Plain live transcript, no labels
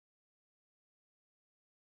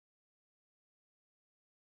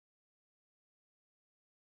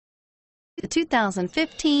The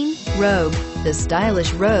 2015 Rogue. The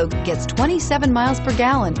stylish Rogue gets 27 miles per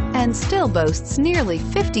gallon and still boasts nearly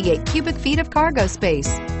 58 cubic feet of cargo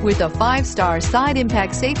space. With a 5-star side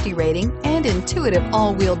impact safety rating and intuitive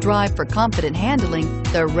all-wheel drive for confident handling,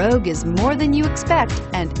 the Rogue is more than you expect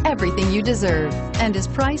and everything you deserve, and is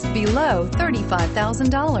priced below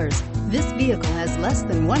 $35,000. This vehicle has less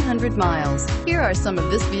than 100 miles. Here are some of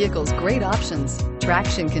this vehicle's great options: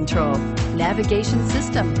 traction control, navigation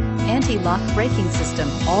system, anti-lock braking system,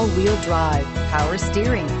 all-wheel drive, power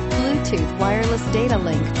steering, Bluetooth wireless data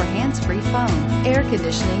link for hands-free phone, air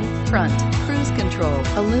conditioning, front, cruise control,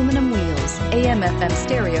 aluminum wheels, AM/FM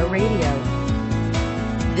stereo radio.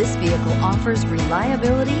 This vehicle offers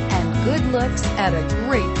reliability and good looks at a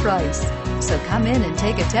great price. So come in and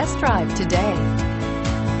take a test drive today.